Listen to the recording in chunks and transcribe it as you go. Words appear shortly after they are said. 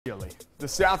The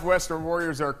Southwestern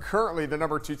Warriors are currently the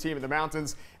 #2 team in the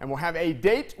Mountains and will have a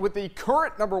date with the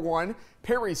current #1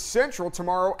 Perry Central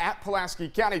tomorrow at Pulaski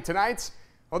County. Tonight,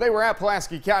 well, they were at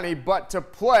Pulaski County, but to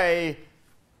play,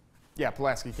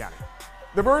 Pulaski County.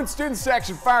 The Maroon student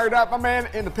section fired up. My man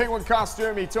in the penguin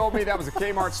costume, he told me that was a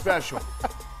Kmart special.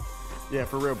 Yeah,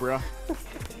 for real, bro.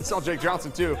 Saw Jake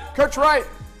Johnson, too. Coach Wright.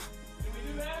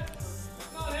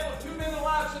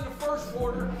 Laps in the first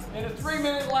quarter and a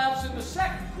 3-minute lapse in the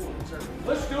second quarter.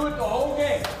 Let's do it the whole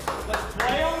game. Let's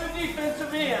play on the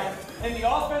defensive end, and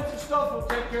the offensive stuff will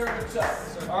take care of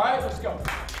itself. All right, let's go.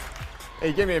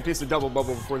 Hey, give me a piece of double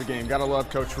bubble before the game. Gotta love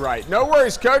Coach Wright. No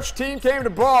worries, Coach. Team came to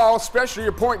ball, especially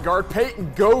your point guard,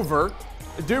 Peyton Gover.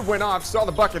 The dude went off, saw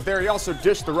the bucket there. He also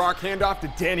dished the rock handoff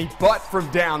to Danny Butt from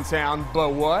downtown.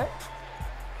 But what?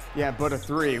 Yeah, but a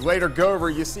 3. Later,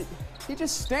 Gover, you see, he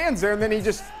just stands there, and then he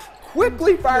just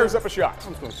quickly fires up a shot.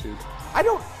 I'm just going to shoot. I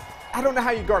don't know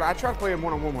how you guard it. I tried to play him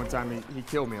one-on-one one time. He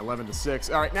killed me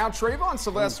 11-6. All right, now Trayvon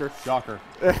Sylvester. Shocker.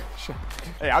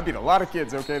 Hey, I beat a lot of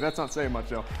kids, okay? That's not saying much,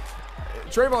 though.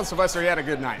 Trayvon Sylvester, he had a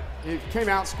good night. He came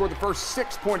out, scored the first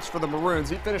 6 points for the Maroons.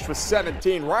 He finished with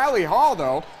 17. Riley Hall,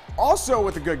 though, also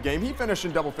with a good game. He finished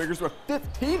in double figures with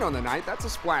 15 on the night. That's a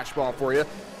splash ball for you.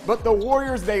 But the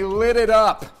Warriors, they lit it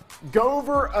up.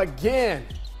 Gover again.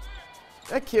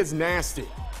 That kid's nasty.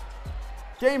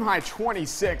 Game high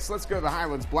 26. Let's go to the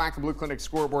Highlands Black and Blue Clinic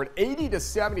scoreboard.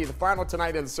 80-70, the final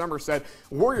tonight in Somerset.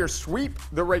 Warriors sweep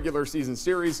the regular season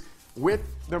series with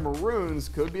the Maroons.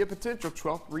 Could be a potential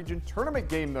 12th region tournament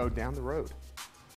game, though, down the road.